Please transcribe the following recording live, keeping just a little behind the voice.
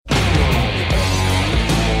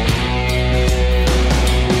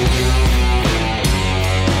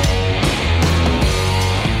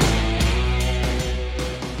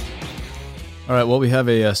right. Well, we have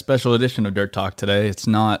a special edition of Dirt Talk today. It's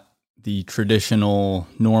not the traditional,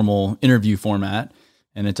 normal interview format,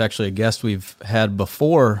 and it's actually a guest we've had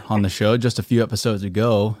before on the show just a few episodes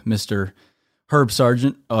ago, Mr. Herb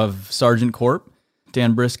Sargent of Sargent Corp.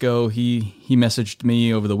 Dan Briscoe, he messaged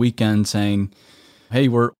me over the weekend saying, hey,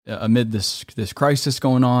 we're amid this crisis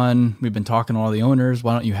going on. We've been talking to all the owners.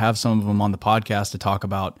 Why don't you have some of them on the podcast to talk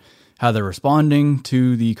about how they're responding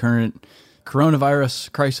to the current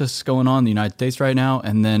coronavirus crisis going on in the United States right now,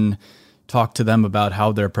 and then talk to them about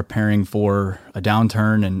how they're preparing for a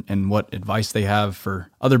downturn and what advice they have for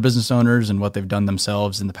other business owners and what they've done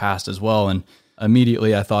themselves in the past as well. And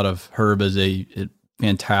immediately I thought of Herb as a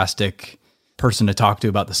fantastic person to talk to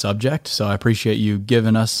about the subject. So I appreciate you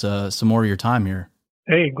giving us some more of your time here.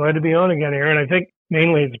 Hey, glad to be on again, Aaron. I think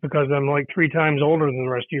mainly it's because I'm like 3 times older than the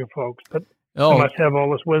rest of you folks, but I must have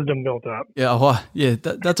all this wisdom built up. Yeah, well, yeah,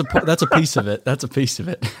 that's a piece of it. That's a piece of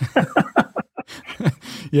it.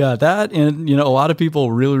 Yeah, that, and a lot of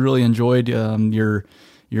people really, really enjoyed your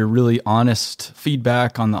really honest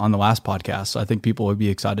feedback on the last podcast. So I think people would be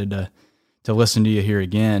excited to listen to you here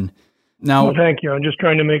again. Now, well, thank you. I'm just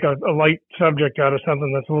trying to make a light subject out of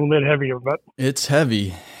something that's a little bit heavier, but it's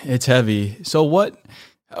heavy. It's heavy. So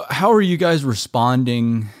how are you guys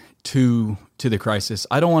responding to the crisis?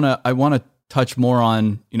 I want to touch more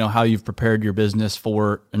on, how you've prepared your business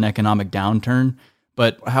for an economic downturn,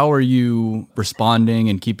 but how are you responding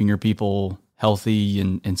and keeping your people healthy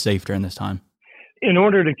and safe during this time? In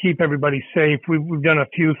order to keep everybody safe, we've done a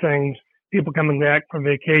few things. People coming back from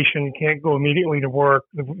vacation can't go immediately to work.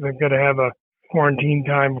 They've got to have a quarantine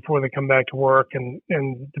time before they come back to work, and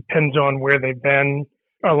depends on where they've been.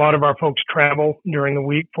 A lot of our folks travel during the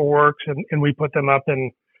week for work, and we put them up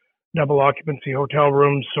in double occupancy hotel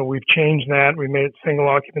rooms. So we've changed that. We made it single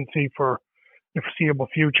occupancy for the foreseeable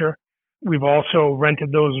future. We've also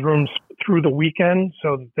rented those rooms through the weekend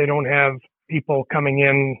so that they don't have people coming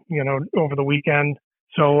in, over the weekend.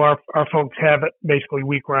 So our folks have it basically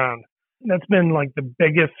week round. That's been like the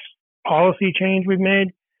biggest policy change we've made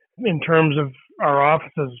in terms of our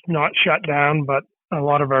offices not shut down, but a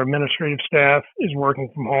lot of our administrative staff is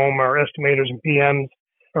working from home. Our estimators and PMs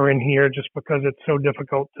are in here just because it's so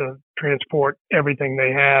difficult to transport everything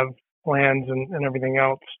they have, plans and everything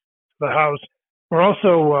else to the house. We're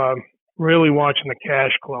also really watching the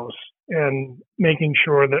cash close and making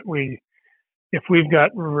sure that if we've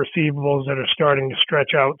got receivables that are starting to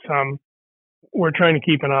stretch out some, we're trying to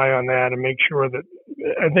keep an eye on that and make sure that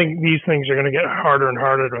I think these things are going to get harder and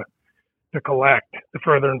harder to collect the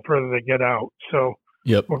further and further they get out. So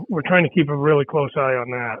yep. We're trying to keep a really close eye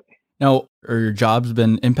on that. Now, are your jobs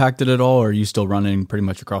been impacted at all, or are you still running pretty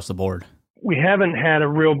much across the board? We haven't had a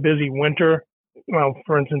real busy winter. Well,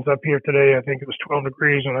 for instance, up here today, I think it was 12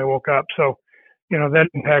 degrees when I woke up. So, that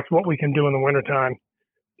impacts what we can do in the wintertime.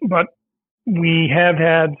 But we have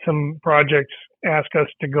had some projects ask us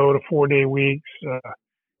to go to 4-day weeks,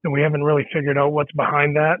 and we haven't really figured out what's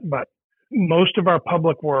behind that. But most of our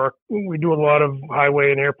public work, we do a lot of highway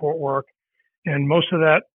and airport work, and most of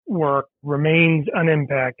that work remains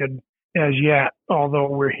unimpacted as yet, although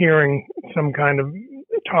we're hearing some kind of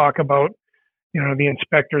talk about, the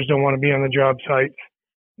inspectors don't want to be on the job sites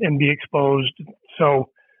and be exposed. So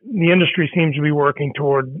the industry seems to be working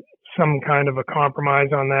toward some kind of a compromise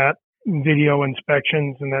on that, video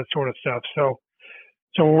inspections and that sort of stuff. So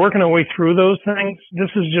we're working our way through those things. This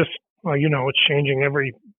is just, it's changing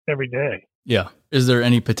every day. Yeah. Is there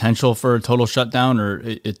any potential for a total shutdown, or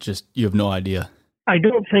it just, you have no idea? I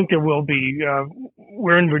don't think there will be.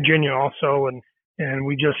 We're in Virginia also, and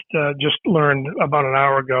we just learned about an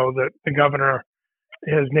hour ago that the governor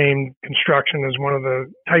has named construction as one of the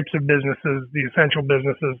types of businesses, the essential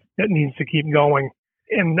businesses that needs to keep going.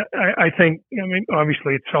 And I think,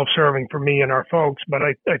 obviously it's self-serving for me and our folks, but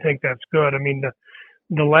I think that's good.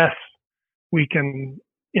 The less we can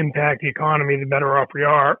impact the economy, the better off we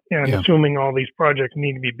are. And yeah. Assuming all these projects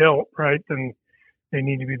need to be built, right, then they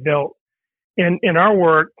need to be built. And in our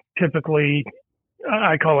work, typically,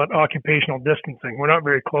 I call it occupational distancing. We're not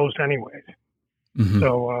very close anyways. Mm-hmm.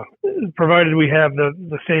 So provided we have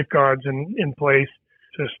the safeguards in place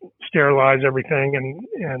to sterilize everything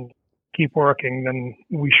and keep working, then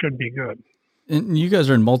we should be good. And you guys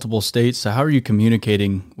are in multiple states, so how are you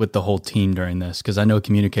communicating with the whole team during this? Because I know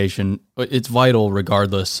communication, it's vital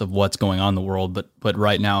regardless of what's going on in the world, but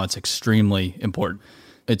right now it's extremely important.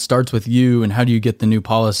 It starts with you, and how do you get the new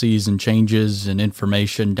policies and changes and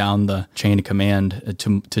information down the chain of command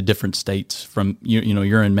to different states from,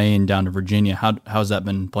 you're in Maine down to Virginia. How's that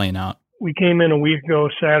been playing out? We came in a week ago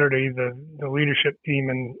Saturday, the leadership team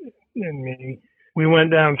and me. We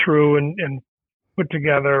went down through and put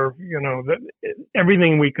together,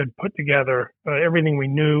 everything we could put together, everything we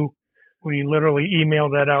knew. We literally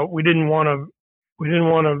emailed that out. We didn't want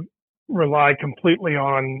to rely completely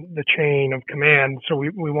on the chain of command. So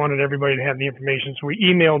we wanted everybody to have the information. So we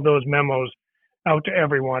emailed those memos out to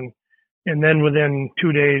everyone. And then within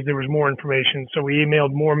 2 days, there was more information. So we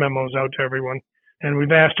emailed more memos out to everyone. And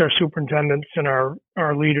we've asked our superintendents and our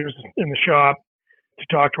leaders in the shop to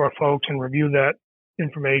talk to our folks and review that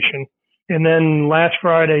information. And then last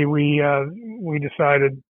Friday, we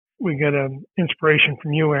decided we got an inspiration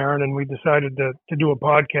from you, Aaron, and we decided to do a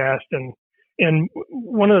podcast. And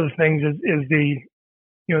one of the things is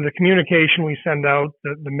the communication we send out,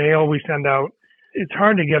 the mail we send out. It's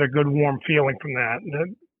hard to get a good warm feeling from that.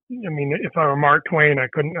 I mean, if I were Mark Twain, I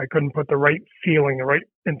couldn't put the right feeling, the right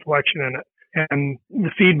inflection in it. And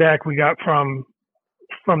the feedback we got from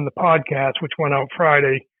the podcast, which went out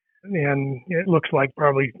Friday, and it looks like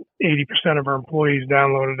probably 80% of our employees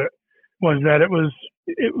downloaded it, was that it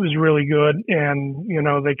was really good. And,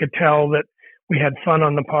 they could tell that we had fun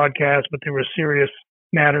on the podcast, but there were serious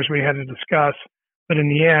matters we had to discuss. But in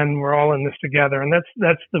the end, we're all in this together. And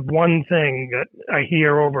that's the one thing that I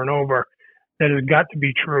hear over and over that has got to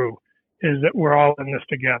be true, is that we're all in this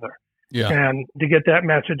together. Yeah. And to get that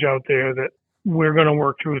message out there that we're going to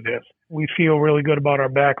work through this. We feel really good about our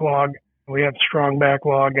backlog. We have strong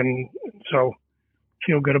backlog, and so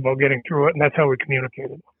feel good about getting through it. And that's how we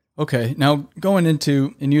communicated. Okay. Now going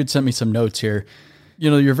into, and you had sent me some notes here,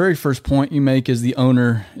 your very first point you make is the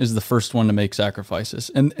owner is the first one to make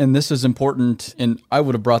sacrifices. And this is important. And I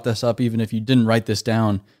would have brought this up even if you didn't write this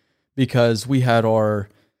down, because we had our,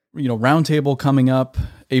 roundtable coming up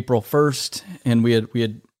April 1st. And we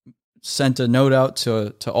had sent a note out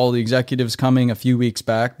to all the executives coming a few weeks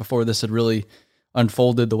back before this had really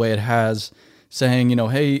unfolded the way it has, saying,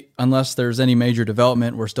 hey, unless there's any major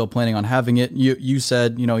development, we're still planning on having it. You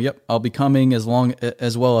said, yep, I'll be coming as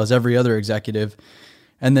well as every other executive.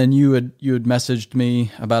 And then you had messaged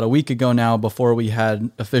me about a week ago now, before we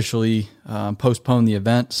had officially postponed the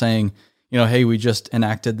event, saying, hey, we just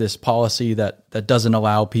enacted this policy that doesn't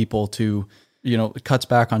allow people to, it cuts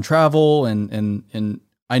back on travel, and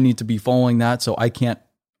I need to be following that. So I can't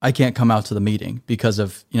come out to the meeting because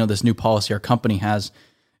of, this new policy our company has.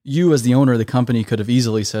 You, as the owner of the company, could have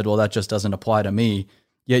easily said, well, that just doesn't apply to me.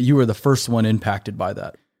 Yet you were the first one impacted by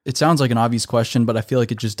that. It sounds like an obvious question, but I feel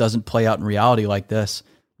like it just doesn't play out in reality like this.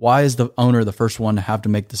 Why is the owner the first one to have to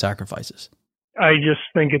make the sacrifices? I just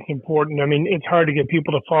think it's important. I mean, it's hard to get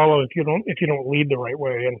people to follow if you don't lead the right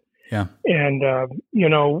way. And yeah, and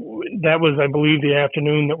that was, I believe, the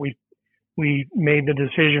afternoon that we made the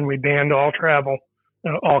decision. We banned all travel,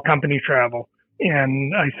 all company travel.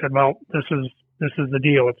 And I said, well, this is the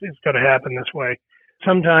deal. It's got to happen this way.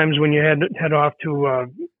 Sometimes when you head off to a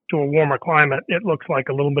warmer climate, it looks like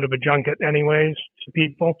a little bit of a junket anyways to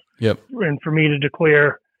people. Yep. And for me to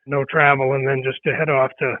declare no travel and then just to head off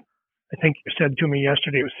to, I think you said to me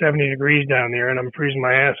yesterday, it was 70 degrees down there and I'm freezing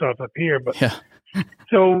my ass off up here. But yeah.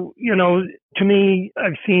 So, to me,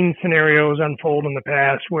 I've seen scenarios unfold in the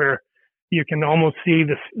past where you can almost see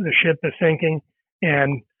the ship is sinking,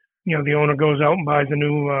 and the owner goes out and buys a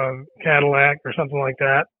new Cadillac or something like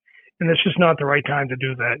that, and it's just not the right time to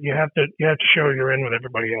do that. You have to show you're in with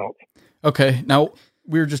everybody else. Okay. Now,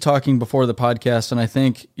 we were just talking before the podcast, and I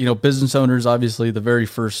think business owners, obviously the very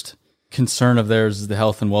first concern of theirs is the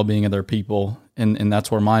health and well-being of their people, and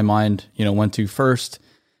that's where my mind went to first.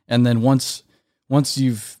 And then once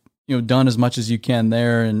you've done as much as you can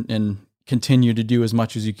there and continue to do as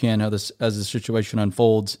much as you can as the situation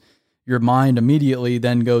unfolds, your mind immediately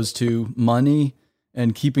then goes to money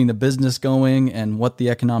and keeping the business going and what the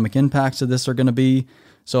economic impacts of this are going to be.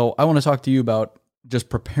 So I want to talk to you about just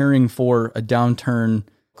preparing for a downturn,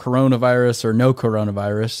 coronavirus or no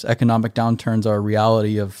coronavirus. Economic downturns are a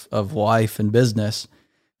reality of life and business.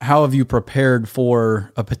 How have you prepared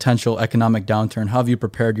for a potential economic downturn? How have you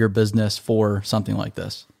prepared your business for something like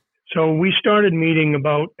this? So we started meeting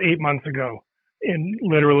about 8 months ago and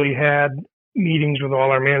literally had meetings with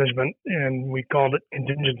all our management, and we called it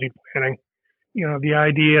contingency planning. The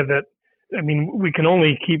idea that, we can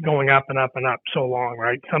only keep going up and up and up so long,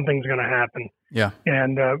 right? Something's going to happen. Yeah.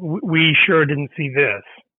 And we sure didn't see this.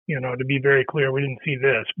 To be very clear, we didn't see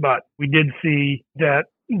this, but we did see that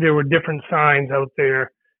there were different signs out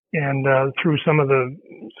there. And through some of the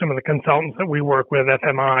consultants that we work with,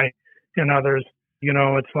 FMI and others,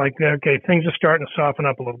 it's like, okay, things are starting to soften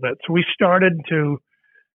up a little bit. So we started to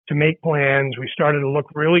make plans. We started to look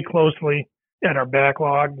really closely at our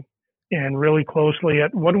backlog and really closely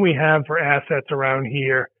at what do we have for assets around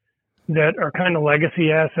here that are kind of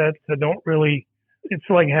legacy assets that don't really it's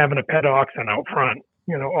like having a pet oxen out front.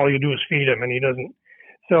 All you do is feed him and he doesn't.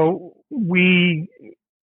 So we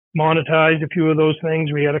monetized a few of those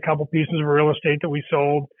things. We had a couple pieces of real estate that we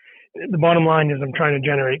sold. The bottom line is I'm trying to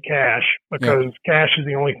generate cash because cash is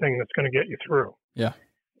the only thing that's going to get you through. Yeah.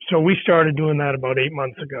 So we started doing that about 8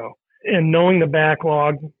 months ago. And knowing the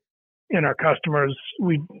backlog in our customers,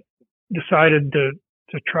 we decided to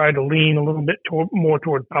try to lean a little bit more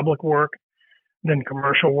toward public work than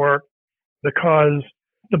commercial work because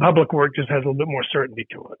the public work just has a little bit more certainty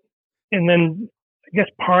to it. And then I guess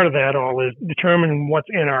part of that all is determining what's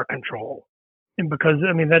in our control. And because,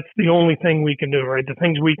 that's the only thing we can do, right? The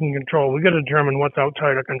things we can control, we got to determine what's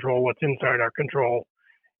outside our control, what's inside our control,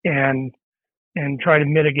 and try to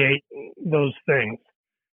mitigate those things.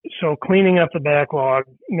 So cleaning up the backlog,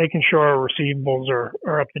 making sure our receivables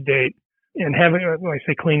are up to date, and having, when I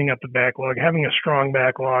say cleaning up the backlog, having a strong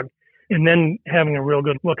backlog, and then having a real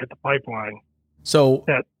good look at the pipeline. So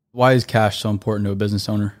why is cash so important to a business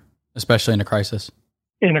owner, especially in a crisis?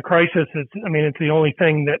 In a crisis, it's the only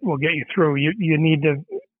thing that will get you through. You need to,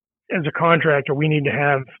 as a contractor, we need to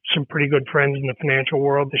have some pretty good friends in the financial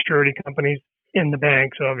world, the surety companies, and the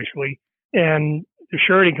banks, obviously. And the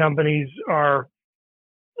surety companies are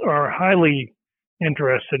highly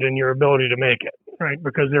interested in your ability to make it, right?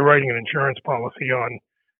 Because they're writing an insurance policy on,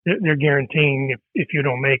 they're guaranteeing if you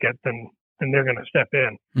don't make it, then they're going to step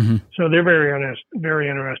in. Mm-hmm. So they're very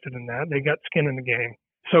interested in that. They got skin in the game.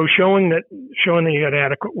 So showing that you got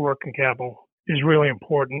adequate working capital is really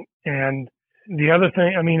important. And the other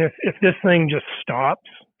thing, if this thing just stops,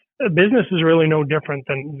 a business is really no different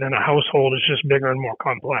than a household. It's just bigger and more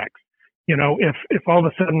complex. If all of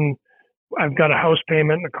a sudden I've got a house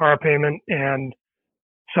payment and a car payment and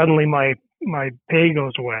suddenly my pay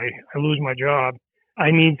goes away, I lose my job,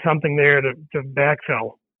 I need something there to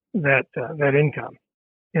backfill that income.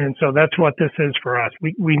 And so that's what this is for us.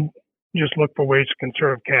 We just look for ways to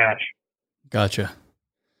conserve cash. Gotcha.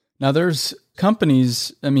 Now there's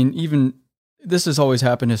companies, even this has always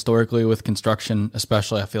happened historically with construction,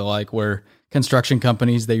 especially I feel like, where construction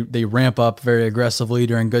companies, they ramp up very aggressively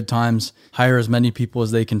during good times, hire as many people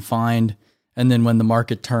as they can find. And then when the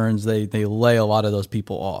market turns, they lay a lot of those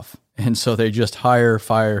people off. And so they just hire,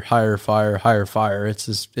 fire. It's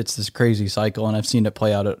this crazy cycle. And I've seen it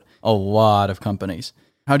play out at a lot of companies.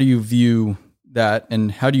 How do you view that?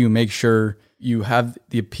 And how do you make sure you have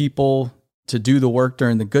the people to do the work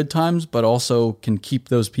during the good times, but also can keep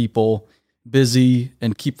those people busy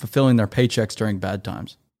and keep fulfilling their paychecks during bad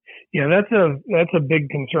times? Yeah, that's a big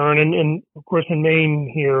concern. And of course in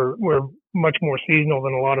Maine here, we're much more seasonal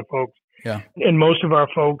than a lot of folks. Yeah. And most of our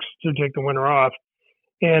folks do take the winter off.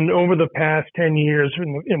 And over the past 10 years,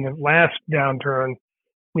 in the last downturn,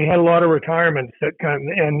 we had a lot of retirements that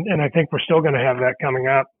and I think we're still going to have that coming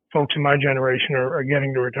up. Folks in my generation are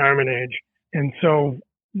getting to retirement age. And so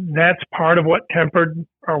that's part of what tempered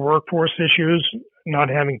our workforce issues, not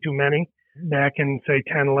having too many back in, say,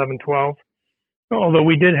 10, 11, 12. Although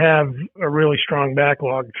we did have a really strong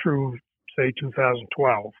backlog through, say,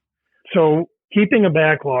 2012. So keeping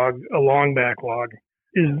a long backlog,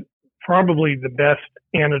 is probably the best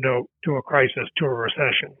antidote to a crisis, to a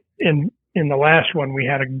recession. In the last one, we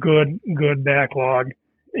had a good backlog.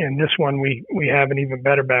 And this one, we have an even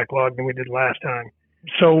better backlog than we did last time.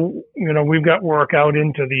 So, we've got work out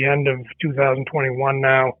into the end of 2021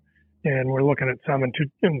 now, and we're looking at some in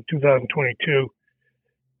 2022.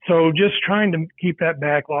 So just trying to keep that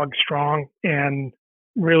backlog strong and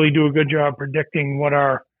really do a good job predicting what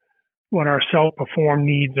our self-perform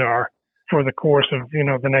needs are for the course of,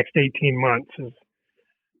 the next 18 months.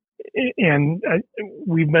 And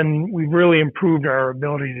we've really improved our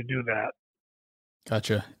ability to do that.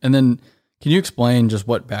 Gotcha. And then can you explain just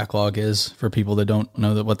what backlog is for people that don't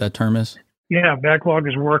know what that term is? Yeah, backlog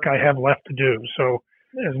is work I have left to do. So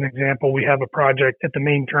as an example, we have a project at the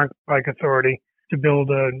Maine Turnpike Authority to build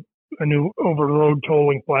a new overload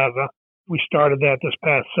tolling plaza. We started that this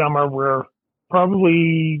past summer. We're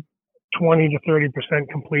probably 20 to 30%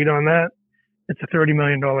 complete on that. It's a $30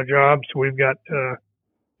 million job. So we've got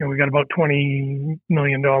about $20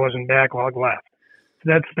 million in backlog left.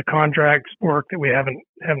 So that's the contract work that we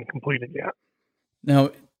haven't completed yet. Now,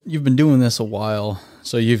 you've been doing this a while,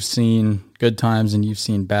 so you've seen good times and you've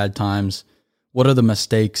seen bad times. What are the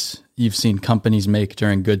mistakes you've seen companies make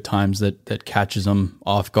during good times that catches them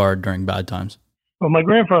off guard during bad times? Well, my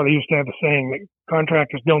grandfather used to have a saying that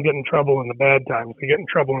contractors don't get in trouble in the bad times. They get in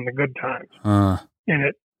trouble in the good times. And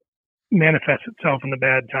it manifests itself in the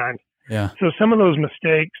bad times. Yeah. So some of those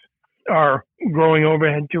mistakes are growing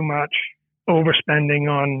overhead too much, overspending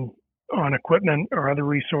on equipment or other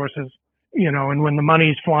resources, and when the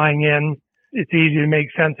money's flying in, it's easy to make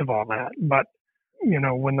sense of all that. But,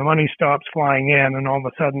 when the money stops flying in and all of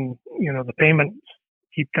a sudden, the payments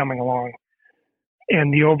keep coming along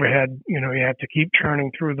and the overhead, you have to keep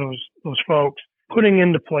churning through those folks, putting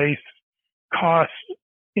into place costs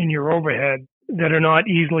in your overhead that are not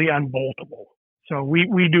easily unboltable. So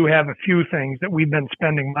we do have a few things that we've been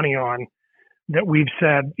spending money on that we've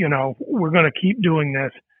said, we're going to keep doing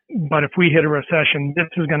this. But if we hit a recession, this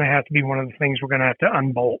is going to have to be one of the things we're going to have to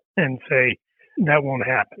unbolt and say that won't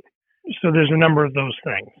happen. So there's a number of those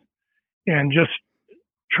things, and just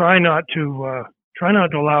try not to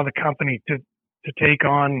allow the company to take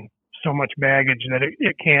on so much baggage that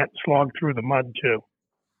it can't slog through the mud too.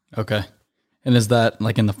 Okay. And is that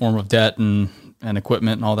like in the form of debt and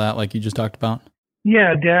equipment and all that, like you just talked about?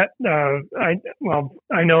 Yeah, debt.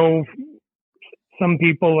 I know some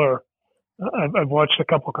people are. I've watched a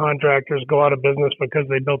couple contractors go out of business because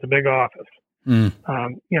they built a big office, and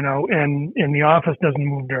the office doesn't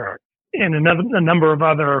move dirt, and a number of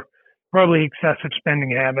other probably excessive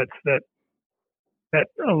spending habits that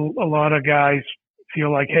a lot of guys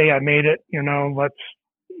feel like, hey, I made it, let's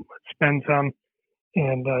spend some,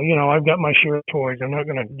 and I've got my share of toys. I'm not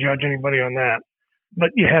going to judge anybody on that, but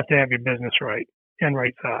you have to have your business right and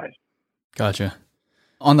right size. Gotcha.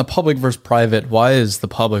 On the public versus private, why is the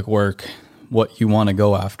public work what you want to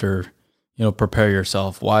go after, prepare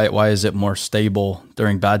yourself? Why is it more stable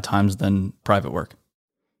during bad times than private work?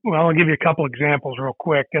 Well, I'll give you a couple examples real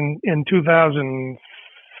quick. In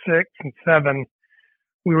 2006 and 7,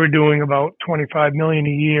 we were doing about $25 million a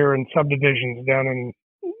year in subdivisions down in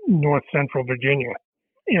North Central Virginia.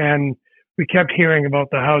 And we kept hearing about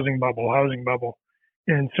the housing bubble.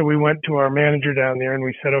 And so we went to our manager down there and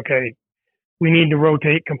we said, okay, we need to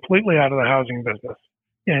rotate completely out of the housing business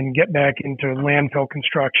and get back into landfill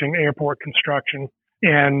construction, airport construction.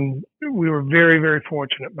 And we were very, very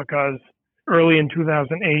fortunate because early in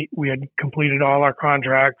 2008, we had completed all our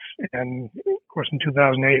contracts. And of course, in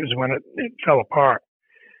 2008 was when it fell apart.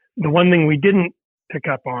 The one thing we didn't pick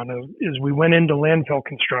up on is we went into landfill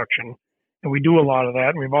construction, and we do a lot of that,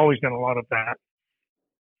 and we've always done a lot of that.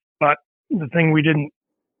 But the thing we didn't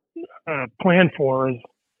plan for is,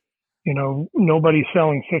 nobody's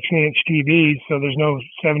selling 60-inch TVs, so there's no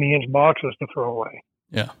 70-inch boxes to throw away.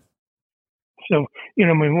 Yeah. So,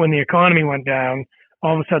 when the economy went down,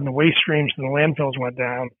 all of a sudden the waste streams to the landfills went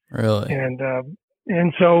down. Really?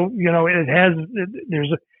 And so,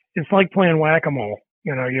 it's like playing whack-a-mole.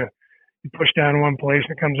 You push down one place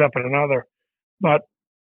and it comes up at another. But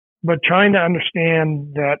trying to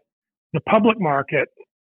understand that the public market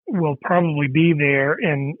will probably be there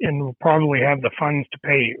and will probably have the funds to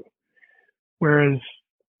pay you. Whereas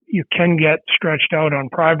you can get stretched out on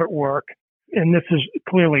private work. And this is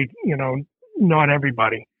clearly, not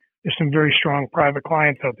everybody. There's some very strong private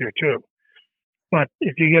clients out there too. But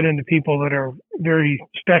if you get into people that are very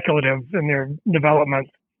speculative in their development,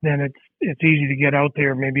 then it's easy to get out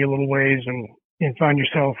there maybe a little ways and find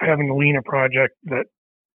yourself having to lean a project that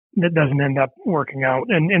doesn't end up working out.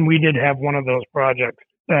 And we did have one of those projects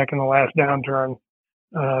back in the last downturn.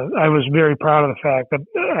 I was very proud of the fact that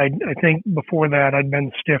I think before that I'd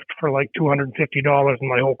been stiffed for like $250 in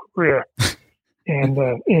my whole career.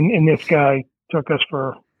 And this guy took us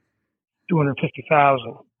for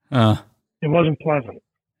 $250,000. It wasn't pleasant.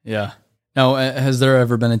 Yeah. Now, has there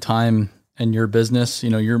ever been a time in your business,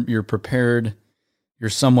 you're prepared, you're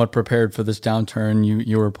somewhat prepared for this downturn.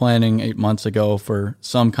 You were planning 8 months ago for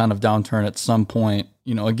some kind of downturn at some point,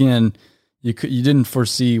 again, you didn't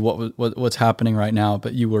foresee what's happening right now,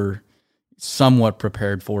 but you were somewhat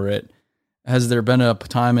prepared for it. Has there been a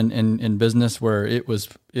time in business where it was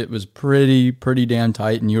pretty damn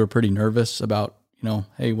tight and you were pretty nervous about,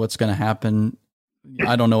 hey, what's going to happen?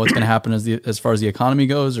 I don't know what's going to happen as far as the economy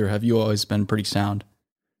goes, or have you always been pretty sound?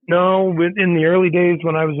 No, in the early days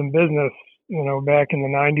when I was in business, back in the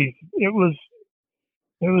 90s, it was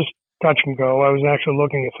touch and go. I was actually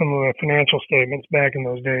looking at some of my financial statements back in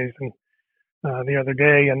those days and the other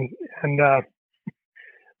day, and I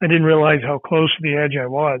didn't realize how close to the edge I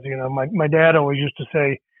was. My dad always used to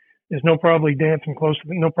say, "There's no problem dancing close to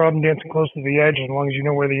the edge as long as you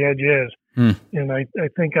know where the edge is." And I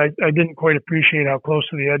think I didn't quite appreciate how close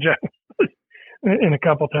to the edge I was in a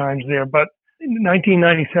couple times there. But in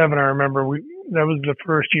 1997, I remember that was the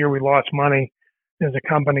first year we lost money as a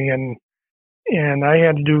company, and I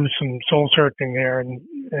had to do some soul searching there and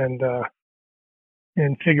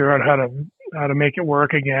figure out how to make it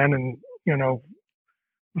work again. And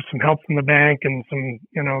with some help from the bank and some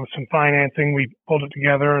financing, we pulled it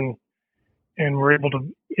together and were able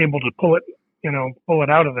to pull it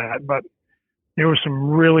out of that. But there were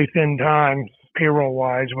some really thin times payroll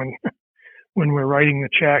wise when when we're writing the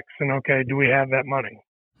checks and, okay, do we have that money?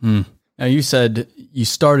 Hmm. Now, you said you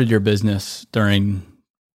started your business during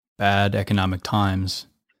bad economic times.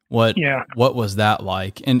 What was that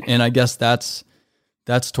like? And I guess that's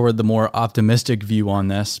toward the more optimistic view on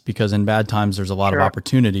this, because in bad times there's a lot of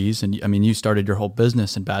opportunities. And I mean, you started your whole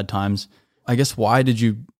business in bad times. I guess, why did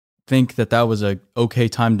you think that was a okay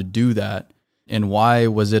time to do that? And why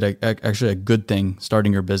was it actually a good thing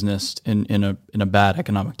starting your business in a bad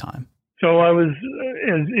economic time? So I was,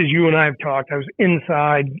 as you and I have talked, I was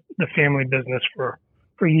inside the family business for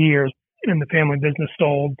years, and the family business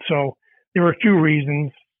sold. So there were a few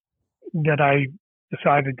reasons that I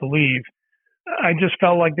decided to leave. I just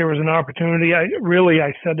felt like there was an opportunity. I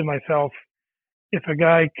said to myself, if a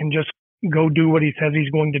guy can just go do what he says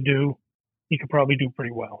he's going to do, he could probably do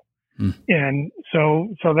pretty well. And so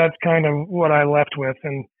that's kind of what I left with.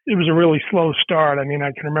 And it was a really slow start. I mean,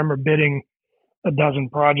 I can remember bidding a dozen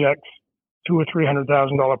projects, $200,000 or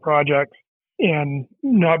 $300,000 projects, and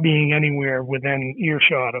not being anywhere within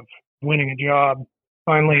earshot of winning a job.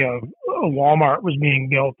 Finally, a Walmart was being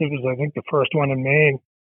built. It was, I think, the first one in Maine.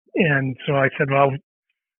 And so I said, well,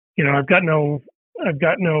 I've got no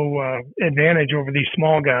advantage over these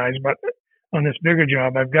small guys, but on this bigger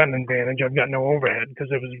job, I've got an advantage. I've got no overhead because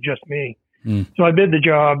it was just me. So I bid the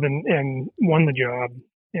job and won the job.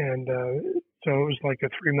 And so it was like a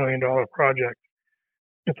 $3 million project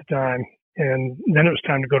at the time. And then it was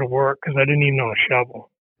time to go to work because I didn't even know a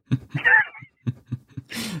shovel.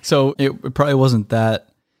 So it probably wasn't that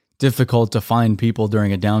difficult to find people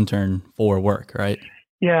during a downturn for work, right?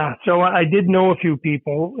 Yeah. So I did know a few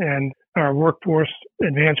people, and our workforce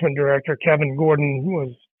advancement director, Kevin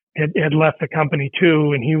Gordon, had left the company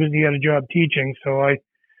too, and he had a job teaching. So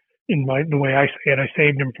the way I say it, I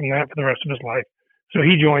saved him from that for the rest of his life. So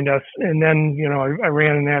he joined us, and then, I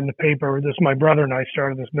ran an ad in the paper. My brother and I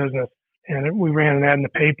started this business, and we ran an ad in the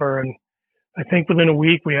paper, and I think within a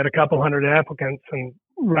week we had a couple hundred applicants and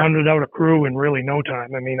rounded out a crew in really no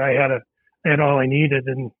time. I mean, I had all I needed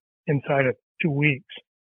inside of 2 weeks.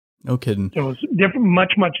 No kidding. So it's different,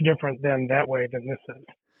 much different than this is.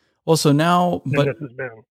 Well, so now, this has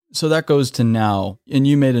been. So that goes to now, and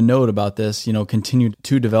you made a note about this, continue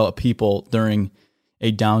to develop people during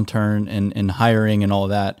a downturn and hiring and all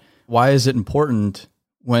that. Why is it important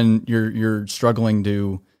when you're struggling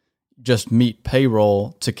to just meet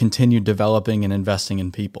payroll to continue developing and investing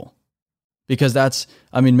in people? Because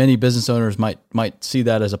many business owners might see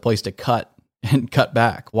that as a place to cut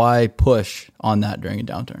back. Why push on that during a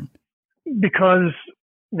downturn? Because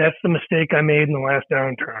that's the mistake I made in the last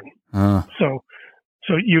downturn.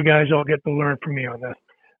 So you guys all get to learn from me on this.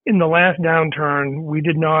 In the last downturn, we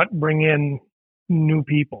did not bring in new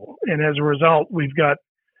people. And as a result, we've got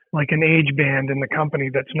like an age band in the company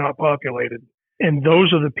that's not populated. And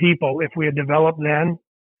those are the people, if we had developed then,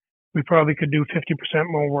 we probably could do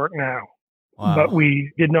 50% more work now. Wow. But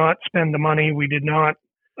we did not spend the money. We did not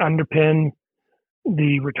underpin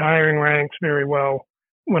the retiring ranks very well.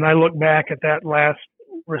 When I look back at that last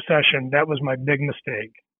recession, that was my big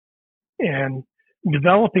mistake. And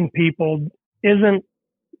developing people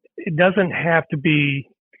it doesn't have to be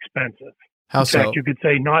expensive. How so? In fact, you could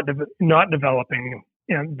say not developing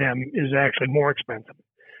them is actually more expensive.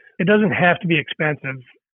 It doesn't have to be expensive.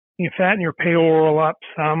 You fatten your payroll up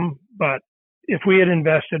some, but if we had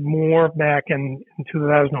invested more back in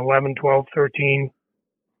 2011, 12, 13,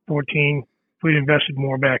 14, if we'd invested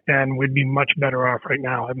more back then, we'd be much better off right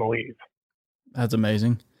now, I believe. That's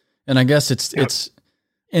amazing. And I guess it's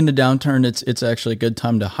in the downturn, it's actually a good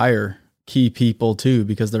time to hire key people too,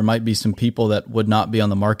 because there might be some people that would not be on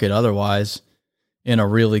the market otherwise in a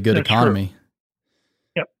really good economy. True.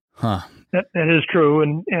 Yep. Huh. That is true.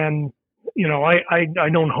 And I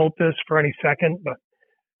don't hope this for any second, but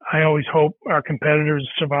I always hope our competitors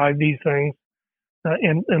survive these things,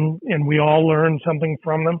 and we all learn something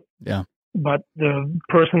from them. Yeah. But the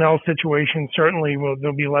personnel situation certainly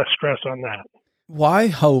there'll be less stress on that. Why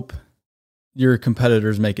hope your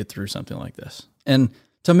competitors make it through something like this? And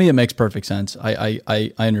to me, it makes perfect sense.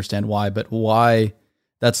 I understand why, but why?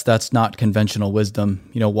 That's not conventional wisdom.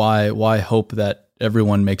 Why hope that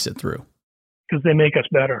everyone makes it through? Because they make us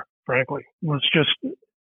better, frankly. Let's just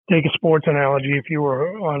take a sports analogy. If you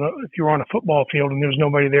were on a football field and there's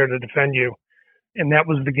nobody there to defend you, and that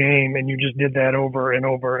was the game, and you just did that over and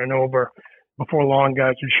over and over, before long,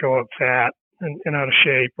 guys would show up fat and out of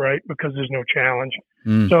shape, right? Because there's no challenge.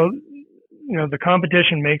 So, the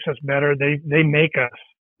competition makes us better. They make us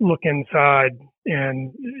look inside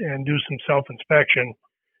and do some self-inspection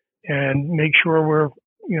and make sure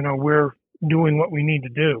we're doing what we need to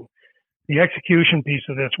do. The execution piece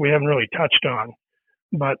of this we haven't really touched on,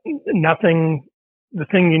 but nothing. The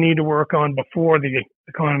thing you need to work on before the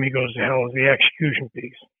economy goes to hell is the execution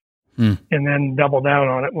piece, and then double down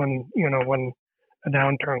on it when a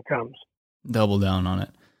downturn comes. Double down on it.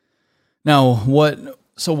 Now, what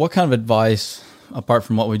kind of advice, apart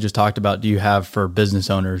from what we just talked about, do you have for business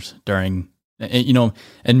owners during,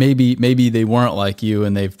 and maybe they weren't like you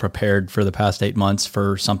and they've prepared for the past 8 months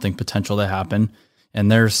for something potential to happen, and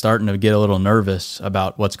they're starting to get a little nervous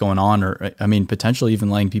about what's going on, or potentially even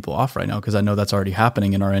laying people off right now, because I know that's already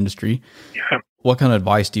happening in our industry. Yeah. What kind of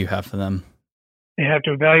advice do you have for them? They have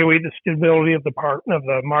to evaluate the stability of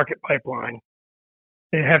the market pipeline.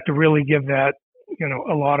 They have to really give that,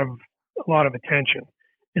 a lot of attention.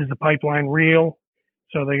 Is the pipeline real?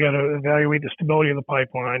 So they got to evaluate the stability of the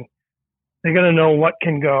pipeline. They got to know what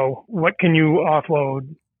can go, what can you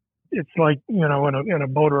offload. It's like, in a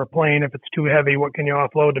boat or a plane, if it's too heavy, what can you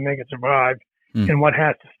offload to make it survive, and what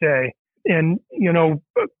has to stay? And,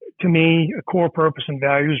 to me, a core purpose and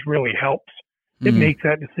values really helps. It makes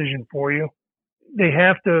that decision for you. They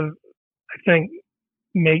have to, I think,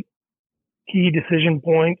 make key decision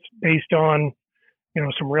points based on,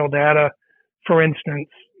 some real data. For instance,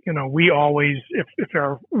 we always, if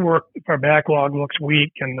our backlog looks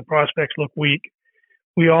weak and the prospects look weak,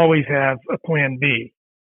 we always have a plan B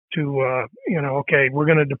to, okay, we're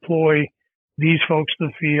going to deploy these folks to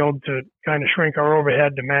the field to kind of shrink our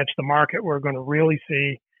overhead to match the market. We're going to really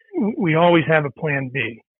see, we always have a plan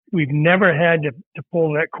B. We've never had to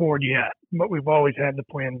pull that cord yet, but we've always had the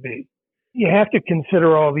plan B. You have to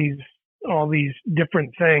consider all these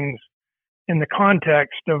different things in the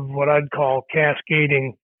context of what I'd call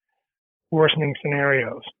cascading worsening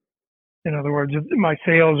scenarios. In other words, if my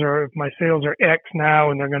sales are X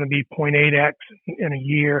now and they're going to be 0.8X in a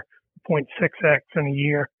year, 0.6X in a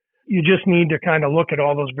year, you just need to kind of look at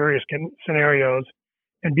all those various scenarios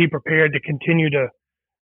and be prepared to continue to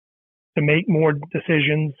make more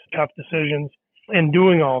decisions, tough decisions. And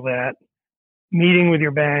doing all that, meeting with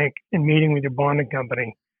your bank and meeting with your bonding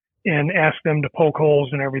company, and ask them to poke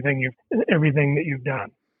holes in everything that you've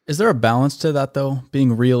done. Is there a balance to that though,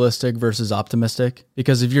 being realistic versus optimistic?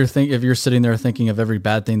 Because if you're sitting there thinking of every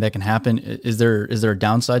bad thing that can happen, is there a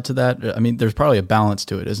downside to that? There's probably a balance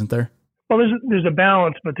to it, isn't there? Well, there's a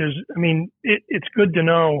balance, but it's good to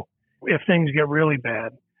know if things get really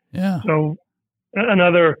bad. Yeah. So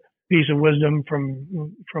another piece of wisdom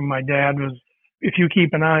from my dad was, if you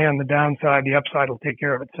keep an eye on the downside, the upside will take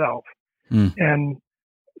care of itself. And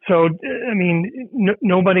so,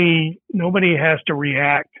 nobody has to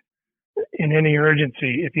react in any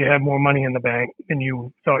urgency if you have more money in the bank than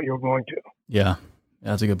you thought you were going to. Yeah,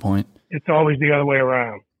 that's a good point. It's always the other way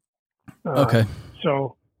around. Okay.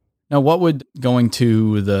 So now, what would going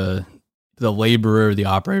to the laborer, the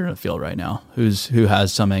operator in the field right now, who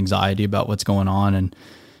has some anxiety about what's going on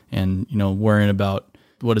and worrying about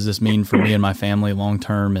what does this mean for me and my family long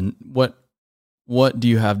term, and what do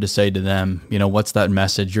you have to say to them? What's that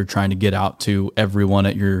message you're trying to get out to everyone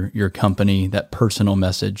at your company, that personal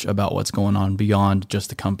message about what's going on beyond just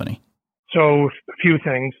the company? So a few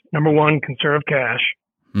things. Number one, conserve cash.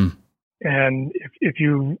 And if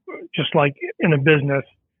you, just like in a business,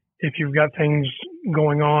 if you've got things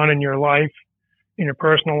going on in your life, in your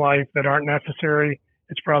personal life that aren't necessary,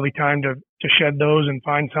 it's probably time to shed those and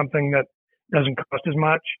find something that doesn't cost as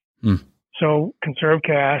much. So conserve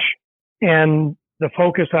cash. And the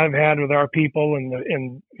focus I've had with our people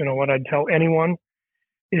and what I'd tell anyone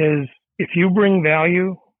is, if you bring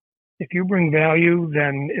value,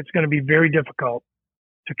 then it's going to be very difficult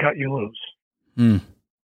to cut you loose.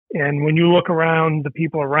 And when you look around the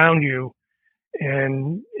people around you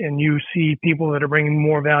and you see people that are bringing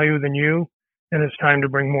more value than you, then it's time to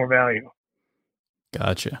bring more value.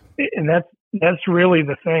 Gotcha. And that's really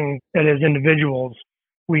the thing that as individuals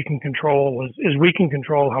we can control is we can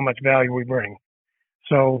control how much value we bring.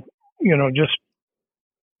 So, just,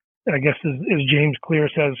 I guess as James Clear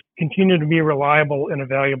says, continue to be reliable in a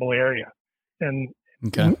valuable area. And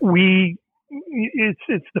okay.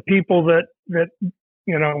 It's the people that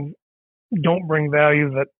don't bring value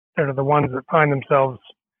that are the ones that find themselves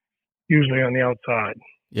usually on the outside.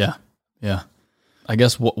 Yeah. Yeah. I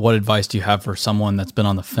guess what advice do you have for someone that's been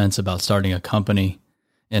on the fence about starting a company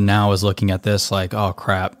and now is looking at this like, oh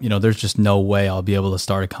crap, there's just no way I'll be able to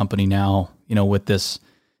start a company now, with this.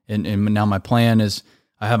 And now my plan is,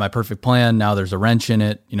 I have my perfect plan. Now there's a wrench in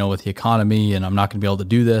it, with the economy, and I'm not going to be able to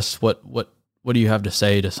do this. What do you have to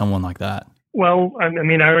say to someone like that? Well, I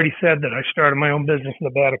already said that I started my own business in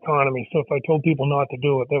a bad economy. So if I told people not to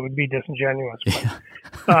do it, that would be disingenuous.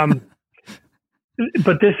 Yeah.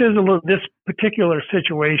 But this particular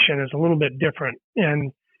situation is a little bit different.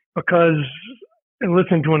 And because I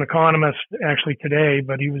listened to an economist actually today,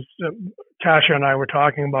 but Tasha and I were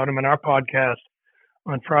talking about him in our podcast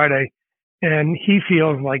on Friday, and he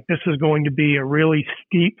feels like this is going to be a really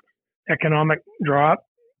steep economic drop,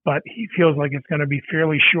 but he feels like it's going to be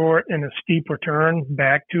fairly short and a steep return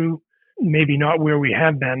back to maybe not where we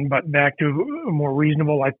have been, but back to a more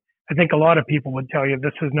reasonable. I think a lot of people would tell you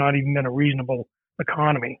this has not even been a reasonable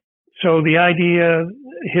economy. So his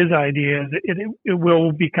idea is it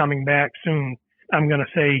will be coming back soon. I'm going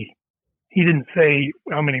to say, he didn't say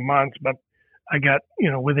how many months, but I got,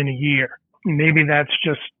 within a year. Maybe that's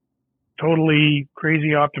just totally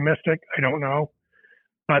crazy optimistic. I don't know.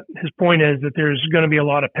 But his point is that there's going to be a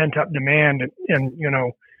lot of pent up demand and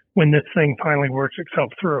when this thing finally works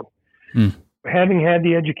itself through. Having had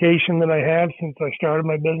the education that I have since I started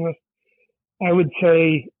my business, I would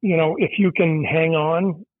say, if you can hang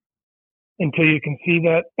on until you can see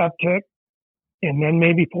that uptick and then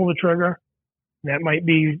maybe pull the trigger, that might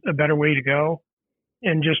be a better way to go.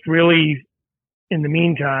 And just really, in the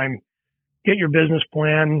meantime, get your business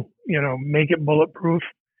plan, make it bulletproof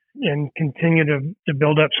and continue to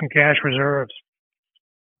build up some cash reserves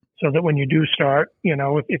so that when you do start,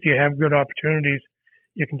 if you have good opportunities,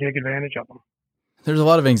 you can take advantage of them. There's a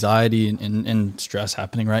lot of anxiety and stress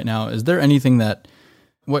happening right now. Is there anything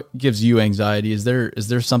what gives you anxiety? Is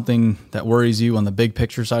there something that worries you on the big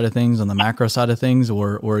picture side of things, on the macro side of things,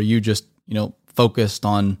 or are you just, focused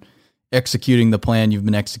on executing the plan you've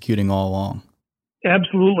been executing all along?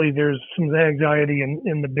 Absolutely. There's some anxiety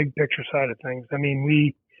in the big picture side of things. I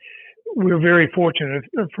mean, we're very fortunate.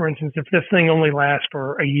 For instance, if this thing only lasts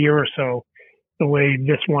for a year or so, the way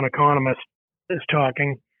this one economist is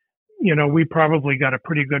talking, we probably got a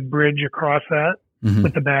pretty good bridge across that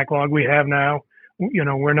with the backlog we have now.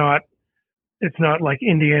 It's not like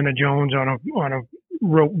Indiana Jones on a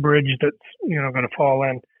rope bridge that's, going to fall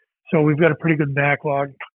in. So we've got a pretty good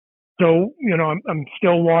backlog. So, I'm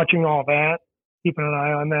still watching all that, keeping an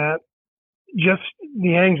eye on that. Just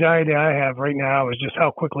the anxiety I have right now is just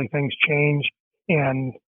how quickly things change.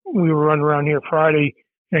 And we were running around here Friday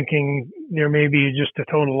thinking there may be just a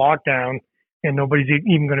total lockdown and nobody's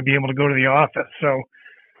even going to be able to go to the office. So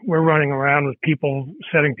we're running around with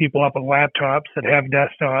setting people up with laptops that have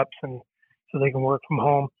desktops and so they can work from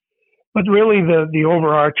home. But really the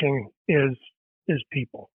overarching is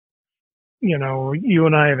people. You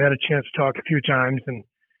and I have had a chance to talk a few times and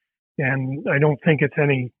I don't think it's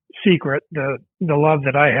any secret the love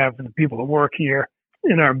that I have for the people that work here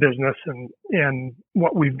in our business and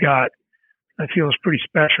what we've got, I feel is pretty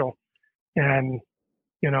special. And,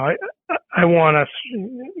 I want us,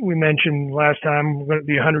 we mentioned last time, we're going to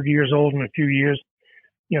be 100 years old in a few years.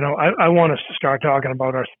 I want us to start talking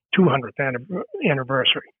about our 200th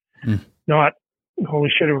anniversary, not, holy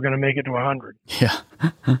shit, we're going to make it to 100. Yeah.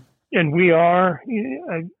 And we are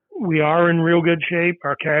in real good shape.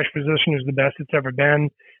 Our cash position is the best it's ever been.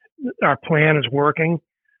 Our plan is working.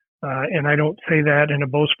 And I don't say that in a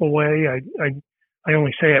boastful way. I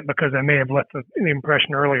only say it because I may have left the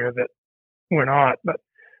impression earlier that we're not, but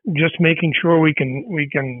just making sure we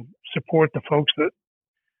can support the folks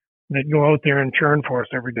that go out there and churn for us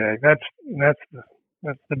every day. That's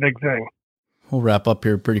the big thing. We'll wrap up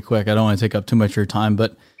here pretty quick. I don't want to take up too much of your time,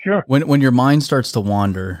 but sure. When your mind starts to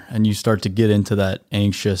wander and you start to get into that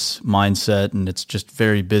anxious mindset and it's just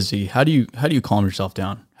very busy, how do you calm yourself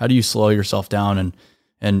down? How do you slow yourself down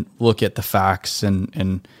and look at the facts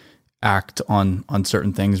and act on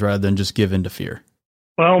certain things rather than just give in to fear?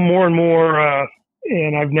 Well, more and more,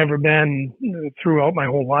 and I've never been, throughout my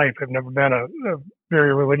whole life, I've never been a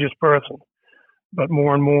very religious person, but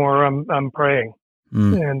more and more I'm praying.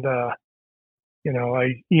 And,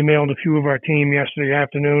 I emailed a few of our team yesterday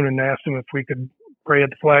afternoon and asked them if we could pray at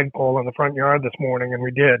the flagpole in the front yard this morning, and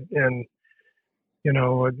we did. And,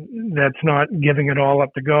 that's not giving it all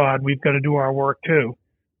up to God. We've got to do our work too.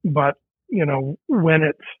 But, when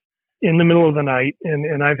it's in the middle of the night,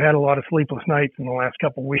 and I've had a lot of sleepless nights in the last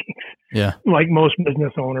couple of weeks, yeah, like most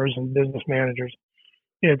business owners and business managers,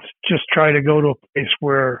 it's just try to go to a place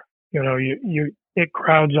where, it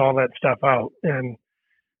crowds all that stuff out. And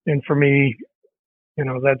for me,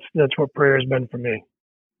 that's what prayer has been for me.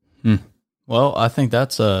 Well, I think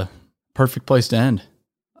that's a perfect place to end.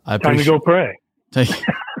 Time to go pray.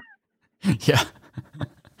 Yeah.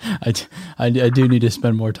 I do need to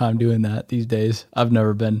spend more time doing that these days. I've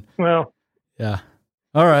never been. Well, yeah.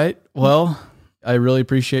 All right. Well, I really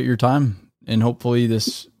appreciate your time, and hopefully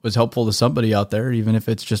this was helpful to somebody out there, even if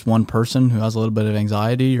it's just one person who has a little bit of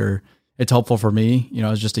anxiety, or it's helpful for me.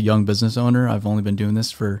 As just a young business owner, I've only been doing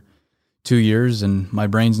this for 2 years and my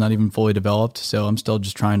brain's not even fully developed. So I'm still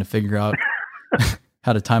just trying to figure out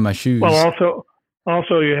how to tie my shoes. Well,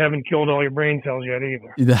 Also, you haven't killed all your brain cells yet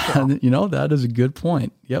either. That is a good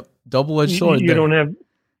point. Yep. Double-edged sword. You don't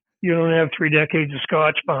have 3 decades of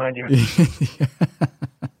scotch behind you.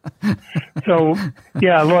 So,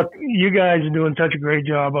 yeah, look, you guys are doing such a great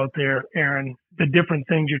job out there, Aaron. The different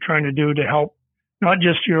things you're trying to do to help not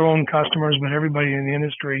just your own customers, but everybody in the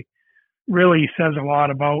industry really says a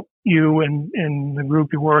lot about you and the group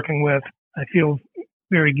you're working with. I feel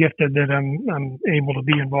very gifted that I'm able to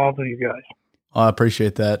be involved with you guys. I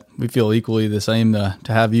appreciate that. We feel equally the same to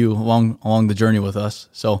have you along the journey with us.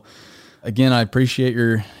 So again, I appreciate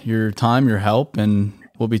your time, your help, and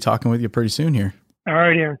we'll be talking with you pretty soon here. All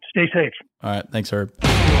right, Aaron. Stay safe. All right. Thanks, Herb.